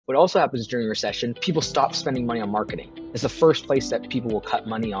What also happens during a recession, people stop spending money on marketing. It's the first place that people will cut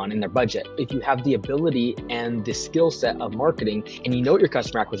money on in their budget. If you have the ability and the skill set of marketing and you know what your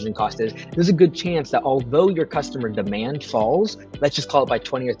customer acquisition cost is, there's a good chance that although your customer demand falls, let's just call it by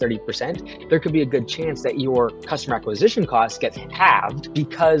 20 or 30%, there could be a good chance that your customer acquisition cost gets halved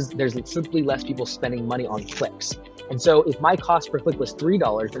because there's simply less people spending money on clicks. And so if my cost per click was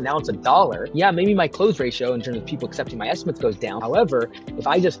 $3, but now it's $1, yeah, maybe my close ratio in terms of people accepting my estimates goes down. However, if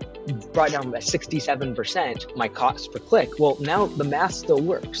I just brought down by 67% my cost per click, well, now the math still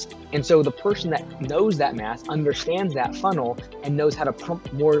works. And so the person that knows that math, understands that funnel, and knows how to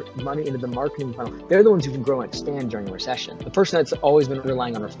pump more money into the marketing funnel, they're the ones who can grow and expand during a recession. The person that's always been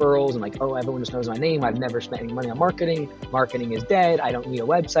relying on referrals and like, oh, everyone just knows my name, I've never spent any money on marketing, marketing is dead, I don't need a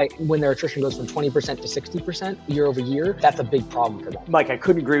website. When their attrition goes from 20% to 60% year over year, that's a big problem for them. Mike, I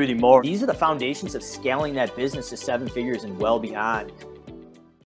couldn't agree with you more. These are the foundations of scaling that business to 7 figures and well beyond.